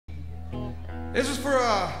This is for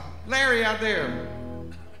Larry out there.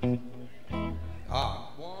 One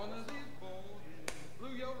of these boys, Blue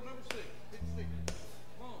Yoda number 6, 56.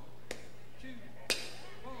 1, 2,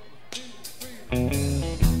 1, 2,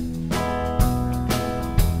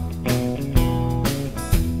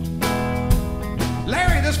 3.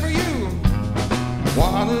 Larry, this for you.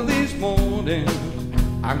 One of these mornings,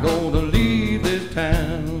 I'm gonna leave this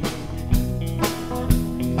town.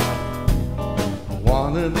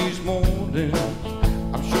 One of these mornings,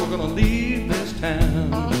 I'm sure gonna leave this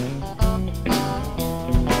town.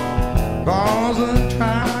 'Cause a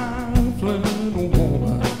trifling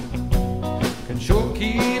woman can sure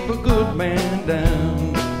keep a good man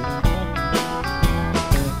down.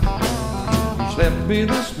 She left me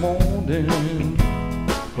this morning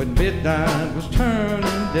when midnight was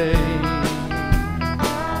turning day.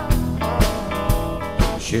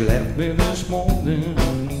 She left me this morning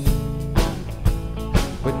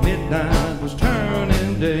when midnight was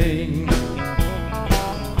turning day.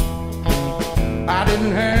 I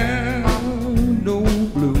didn't have no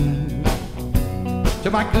blues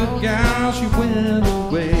till my good gal, she went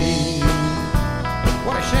away.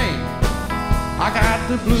 What a shame. I got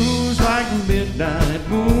the blues like midnight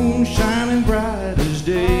moon shining bright as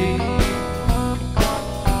day.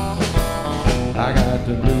 I got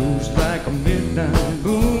the blues like a midnight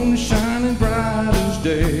moon shining bright as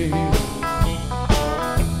day.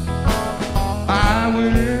 I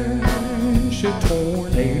wish a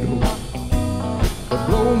tornado would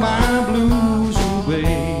blow my blues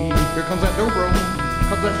away. Here comes that dobro,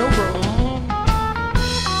 comes that dobro.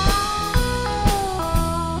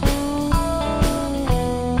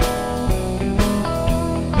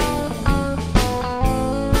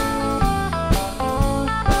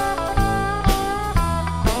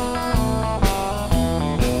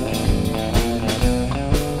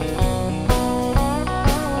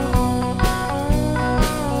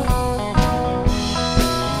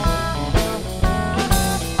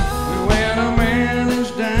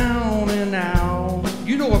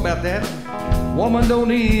 About that, woman don't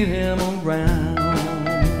need him around.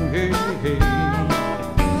 Hey, hey.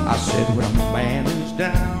 I said when a man is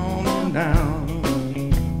down and down,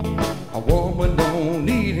 a woman don't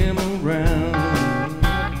need him around.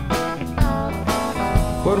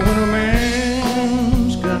 But when a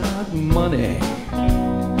man's got money,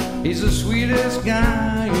 he's the sweetest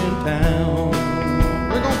guy in town.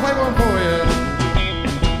 We're gonna play one for you.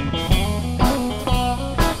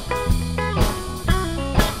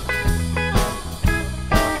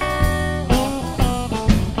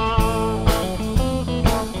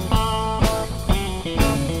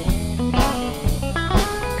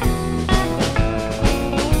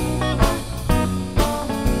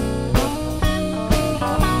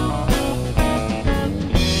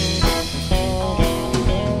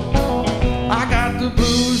 The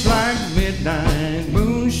blues like midnight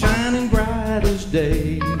moon shining bright as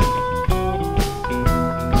day.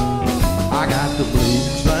 I got the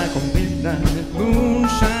blues like a midnight moon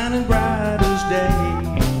shining bright as day.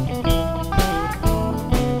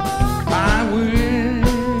 I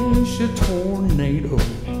wish a tornado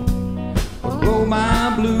would blow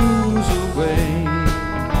my blues away.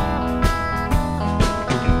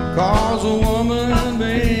 'Cause a woman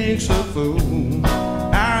makes a fool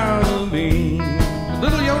out of me.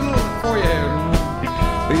 Little yodel for you.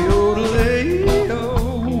 Yodelay,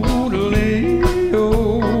 yodelay,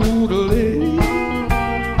 yodelay.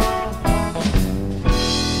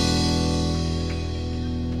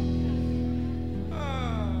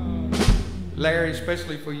 Larry,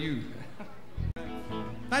 especially for you.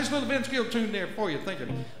 Nice little Vince Gill tune there for you,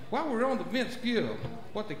 thinking, while we're on the Vince Gill,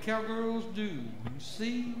 what the cowgirls do, you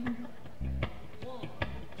see?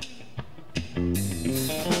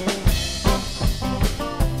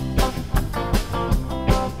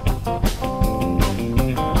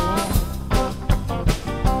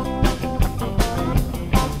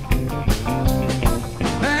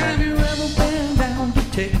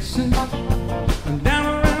 Texas and down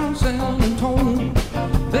around San Antonio,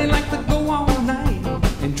 they like to go all night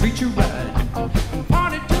and treat you right and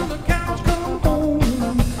party till the cows come home.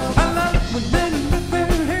 I love it when they let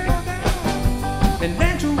their hair down and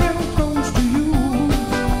dance real close to you.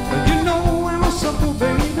 You know I'm a sucker,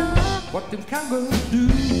 baby. What them cowgirls do,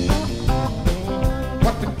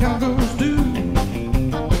 what the cowgirls do.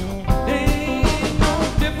 There ain't no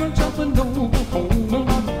difference up in Oklahoma.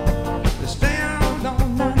 They stay out all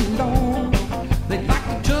night long. They like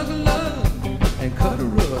to chug a love and cut a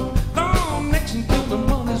rug long necks until the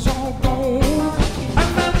money's all gone. I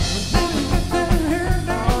love it when they let their hair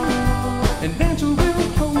down and dance real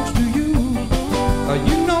close to you.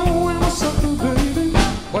 You know I'm a sucker, baby.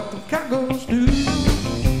 What the cowgirls do.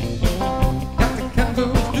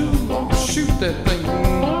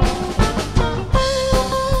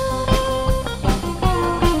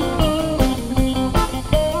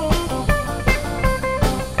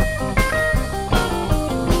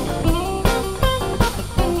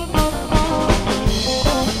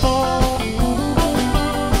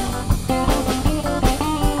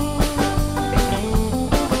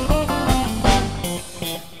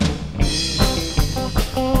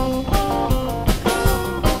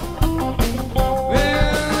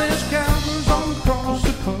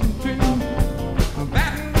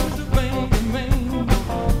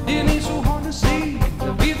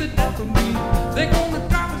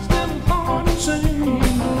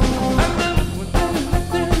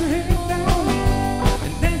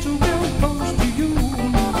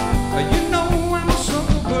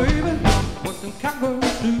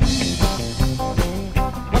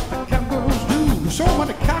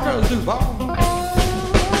 girls do, Bob.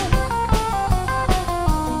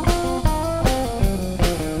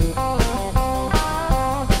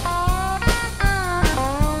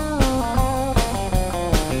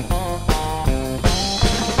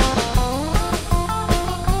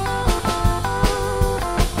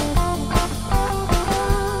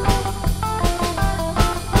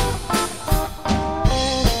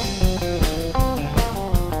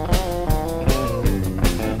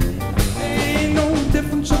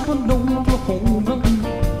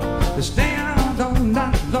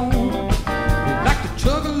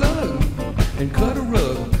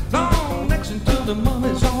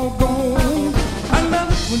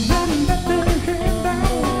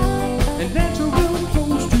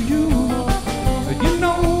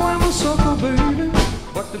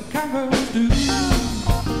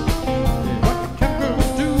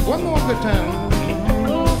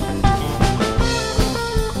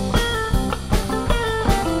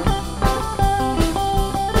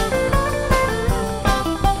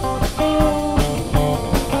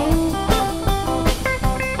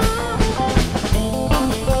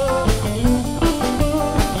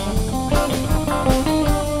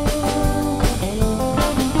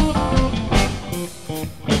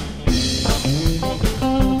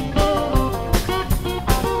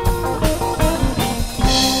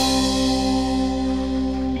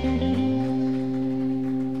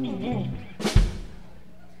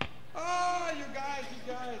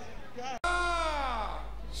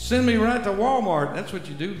 Send me right to Walmart. That's what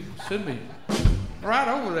you do. Send me right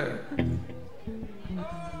over there. One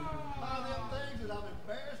of them things that I'm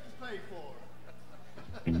embarrassed to pay for.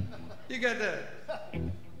 You got that?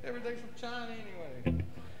 Everything's from China anyway.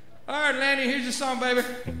 All right, Lanny, here's your song, baby.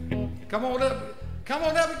 Come on up. Come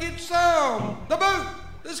on up and get some. The boot.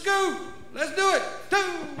 The scoop. Let's do it. 2,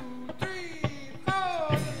 3,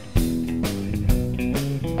 4.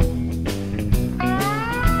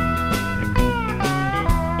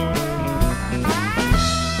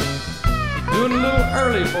 Doing a little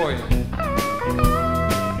early for you.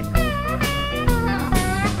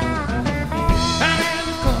 And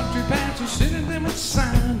the country pants are sitting there with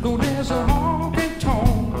sign. Go, there's a honky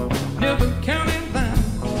tonk, never counting them.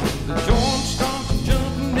 The joint starts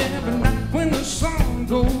jumping every night when the sun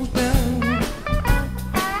goes down.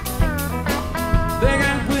 They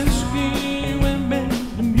got whiskey, women,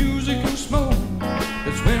 the music and smoke.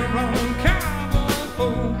 It's where all the cowboy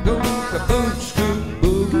folk go. The boot scoop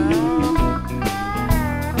boogie.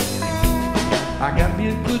 I got me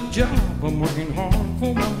a good job, I'm working hard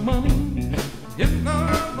for my money. Getting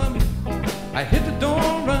my money, I hit the door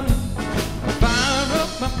running. I fire up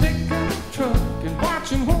my pickup truck and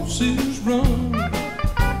watching horses run.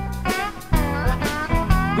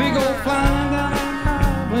 We go flying down that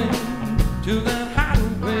highway to that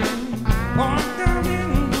highway, park down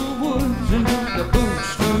in the woods and do the boot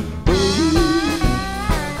scoop boogie.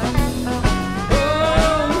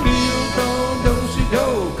 Oh, heel, do, do, si, do.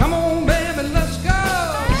 Come on, baby, let's go.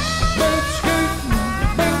 Boot scoop,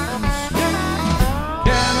 boot scoop.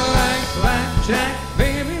 Cadillac, blackjack,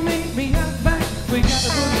 baby, meet me out back. We got a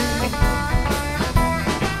boogie.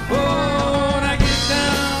 Oh, when I get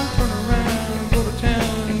down, turn around, go to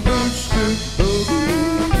town, boot scoop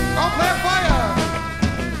boogie. I'll play it for ya.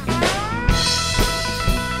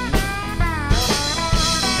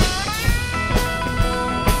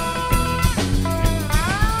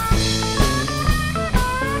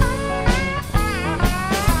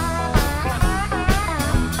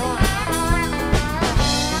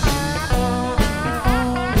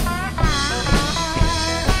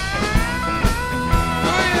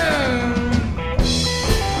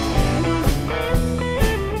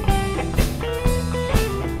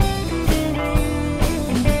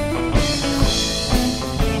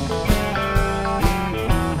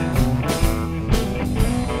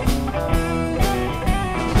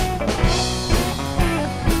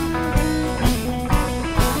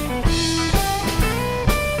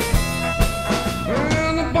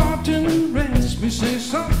 Well, the bartender asked me, say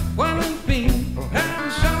something, what it be? Have a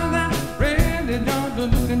shot of that red, and you're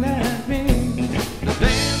looking at me. The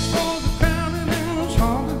dance for the crowd, and it was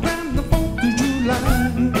hard to grab the 4th of July.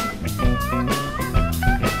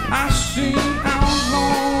 I see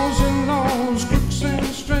outlaws and laws, crooks and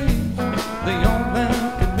strays. They all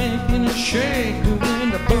have to make in a shake to win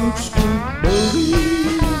the boot scoop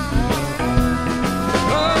boogie.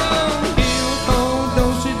 Oh, heel, do, do,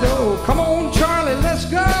 si, do. Come on, Charlie, let's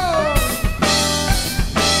go.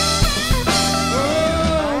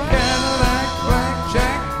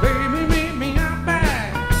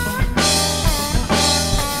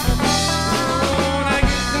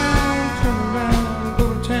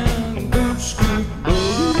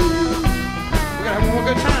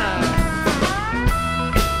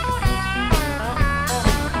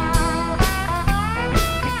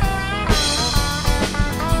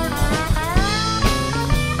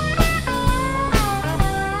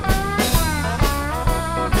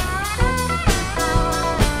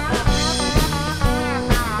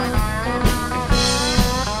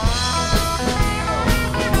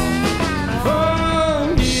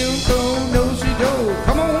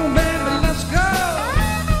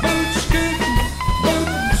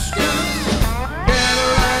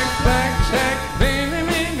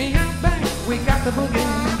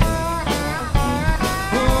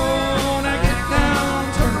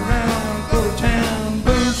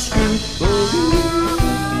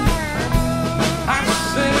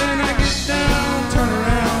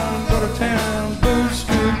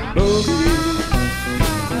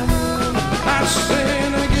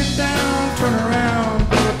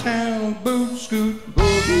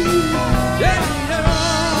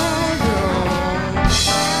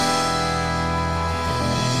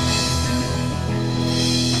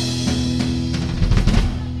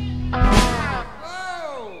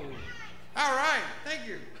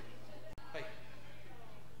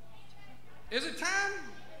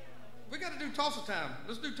 do Tulsa time.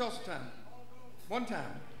 Let's do Tulsa time. One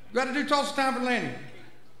time. You got to do Tulsa time for Lanny.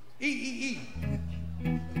 E.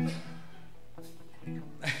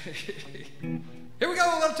 Here we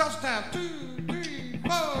go, a little Tulsa time. 2, 3,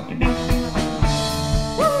 4.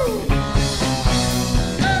 Woo!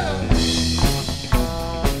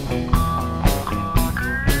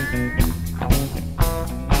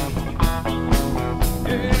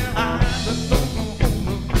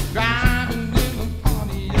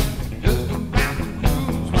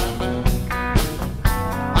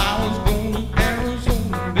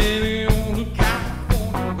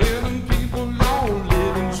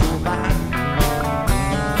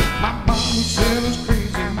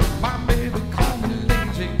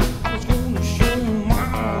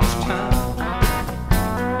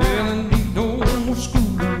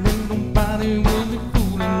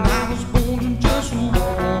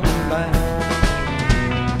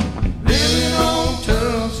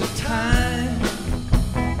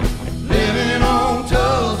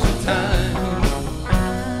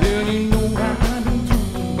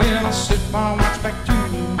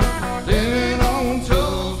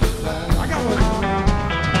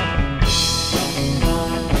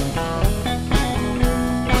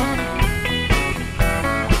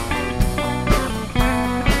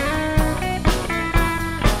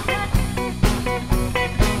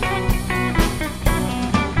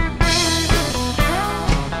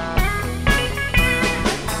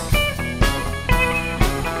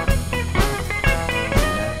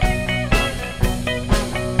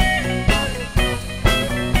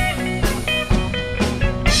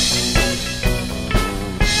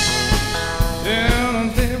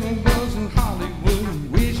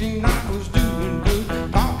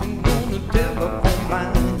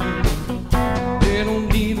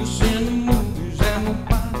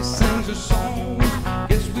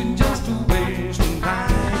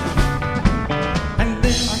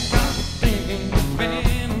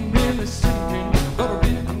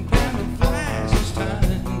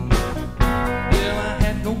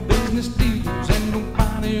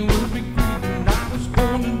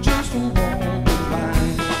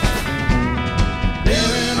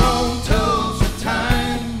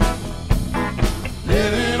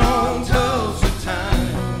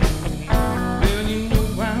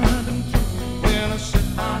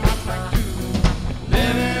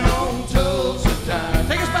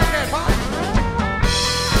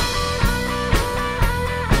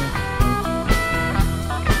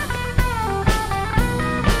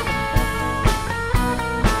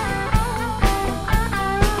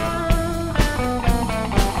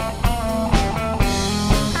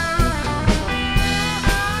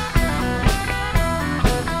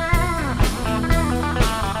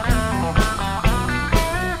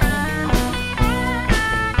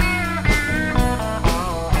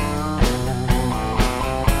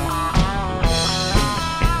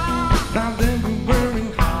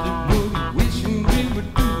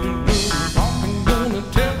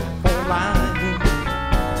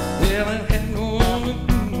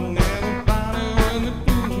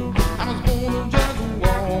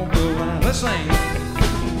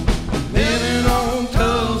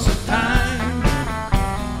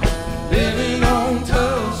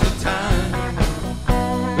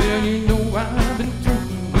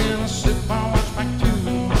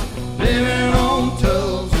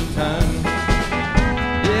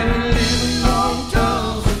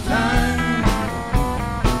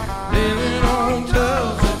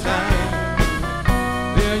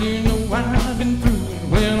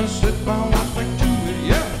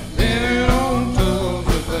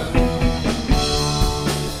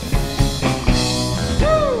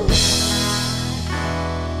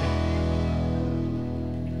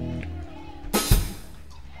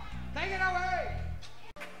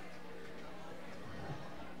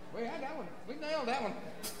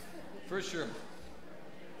 For sure.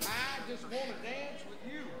 I just want to dance with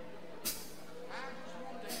you. I just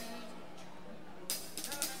want to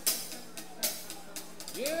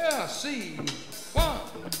dance. Yeah, see. 1,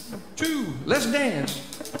 2, let's dance.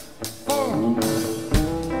 4.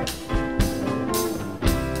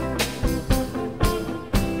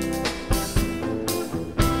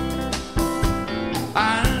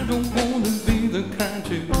 I don't want to be the kind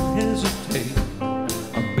to hesitate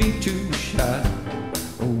or be too shy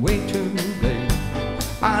or way too late.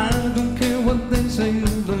 I don't care what they say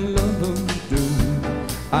the lovers do.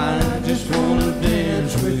 I just want to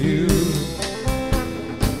dance with you.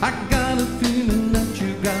 I got a feeling that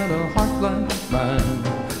you got a heart like mine,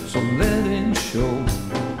 so let it show,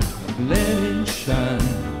 let it shine.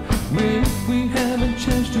 If we have a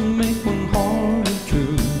chance to make one heart or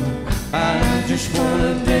two, I just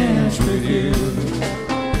wanna dance with you.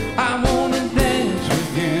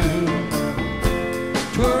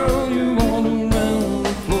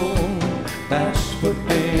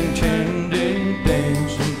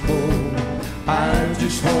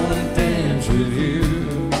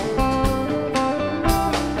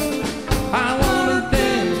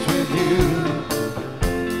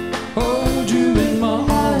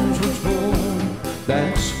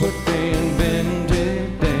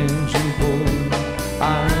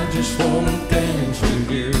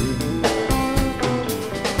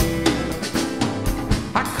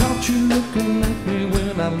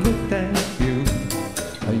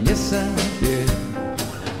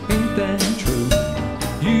 and true.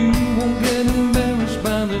 You won't get embarrassed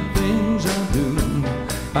by the things I do.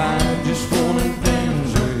 I just wanna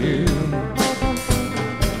dance with you.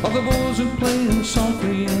 All the boys are playing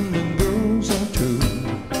softly and the girls are too.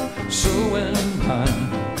 So am I,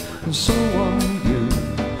 and so are you.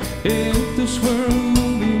 If this were a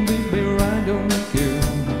movie, we'd be right on cue.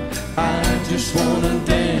 I just wanna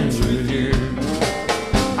dance with you.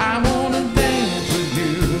 I wanna dance with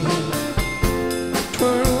you.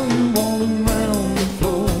 Twirl you all around the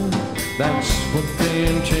floor. That's what they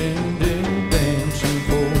intended dancing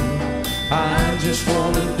for. I just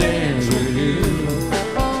wanna dance with you.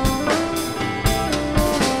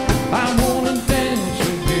 I wanna dance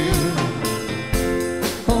with you.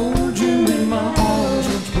 Hold you in my arms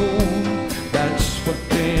once more. That's what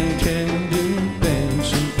they intended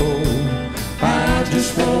dancing for. I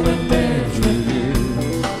just wanna dance with you.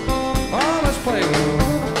 Oh, let's play with you.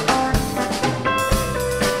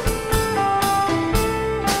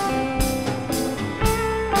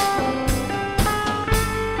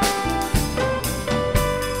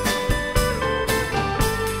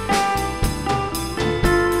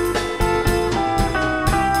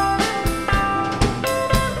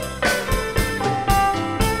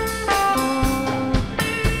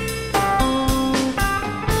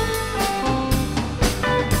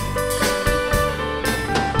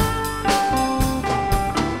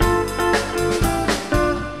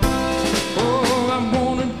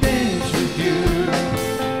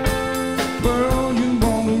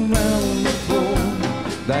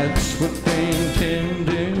 That's what they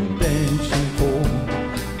intended dancing for.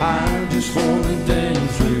 I just wanna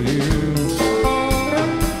dance with you.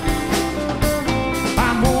 I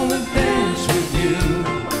wanna dance with you.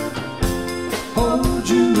 Hold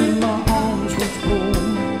you in my arms once more.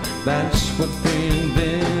 That's what they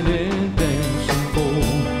intended dancing for.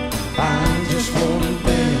 I just wanna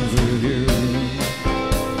dance with you.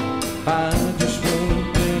 I just wanna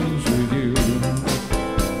dance with you.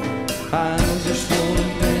 I just wanna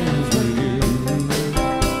dance with you.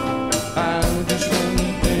 I just wanna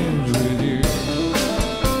dance with you.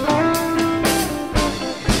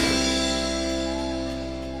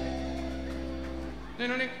 I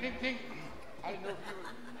didn't know if you were.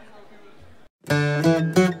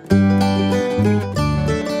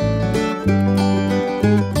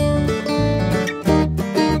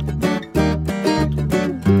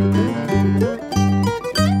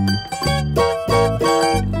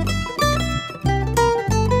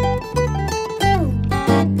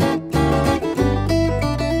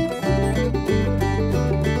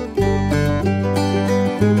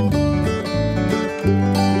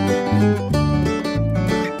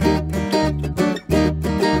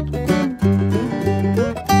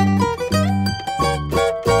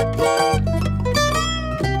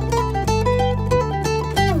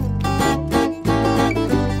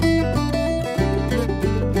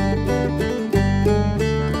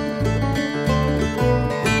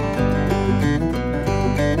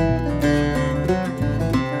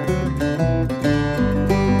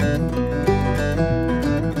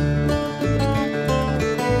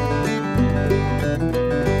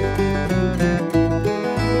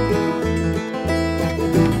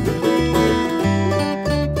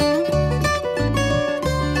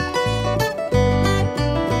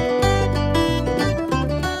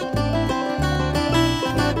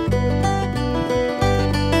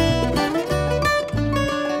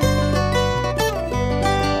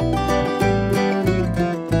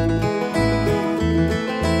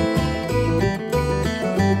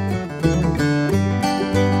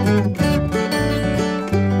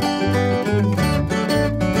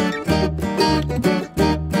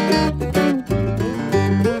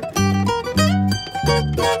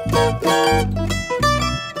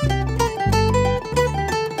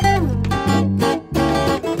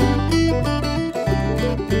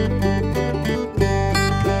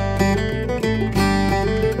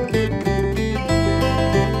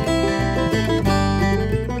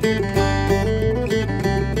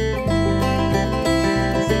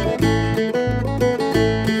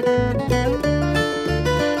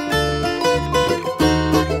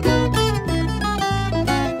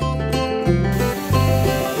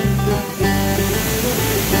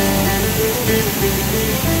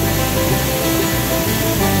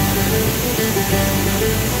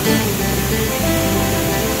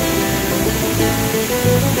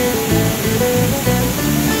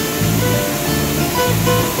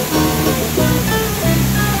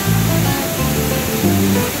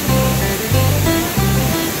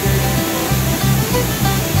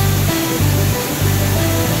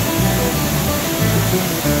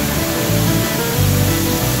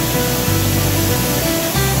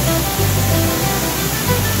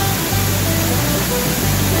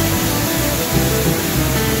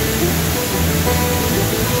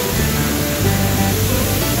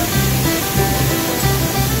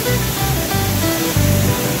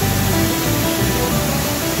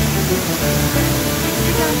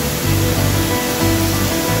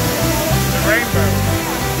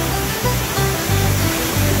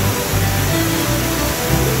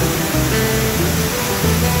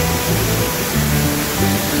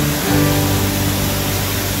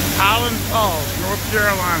 Falls, North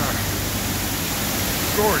Carolina.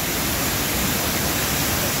 Gorgeous.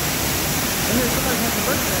 I hear somebody has a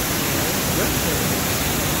birthday.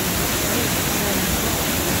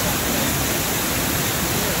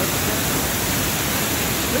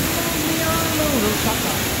 This is on Neon Moon or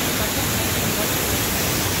something.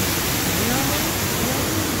 Neon Moon?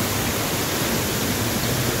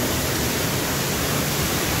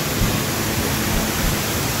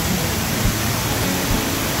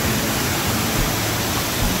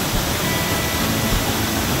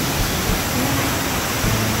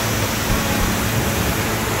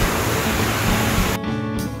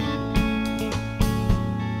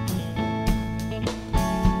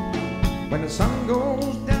 When the sun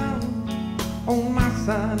goes down on my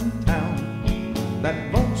side of town,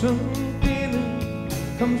 that lonesome feeling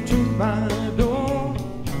comes to my door,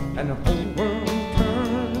 and the whole world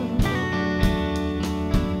turns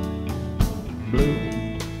blue.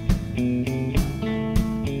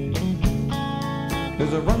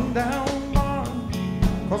 There's a rundown bar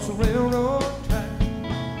across the railroad track.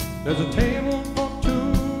 There's a table for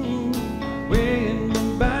two way in the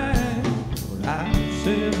back where I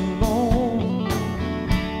sit alone.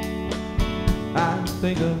 I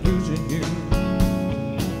think of losing you.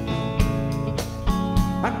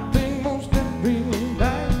 I think most every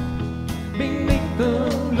night beneath the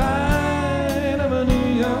light of a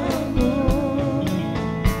neon moon.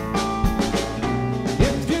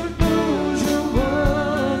 If you lose your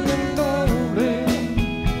one and only,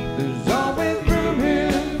 there's always room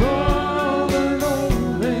here for the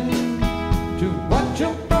lonely to watch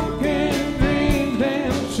your broken dreams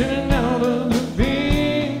dancing out of the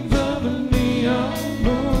beams of a neon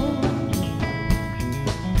moon.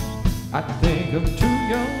 I think of two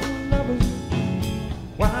young lovers,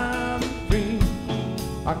 wild and free.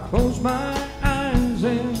 I close my eyes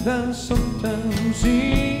and I sometimes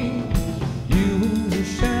see you in the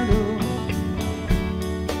shadow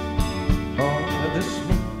of this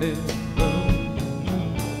lonely room.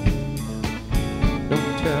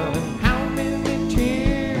 Don't tell him how many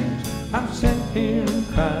tears I've sat here and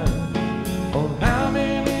cried, or how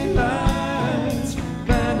many nights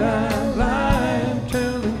that I've lied,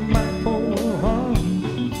 telling my poor heart,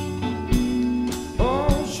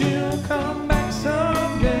 oh, she'll come back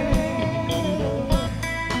someday.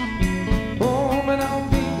 Oh, but I'll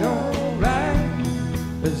be alright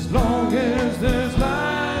as long as there's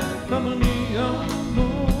light from a neon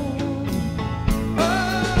moon.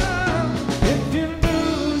 Oh, if you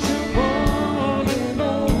lose your one and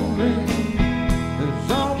only,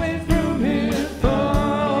 there's always room here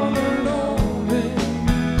for the lonely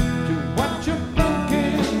to watch your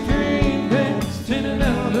broken dream dancing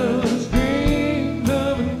out of the streams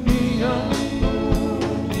of a neon moon.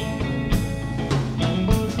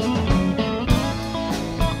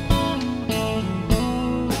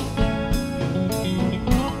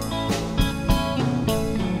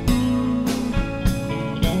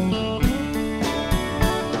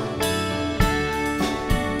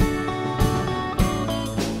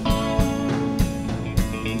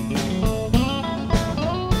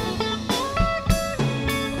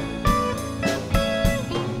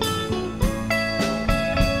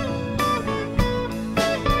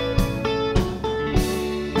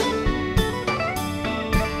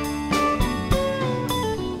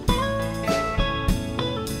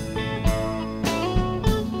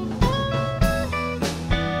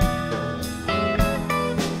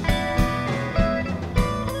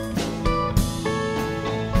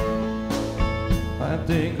 I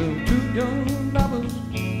think of two young lovers,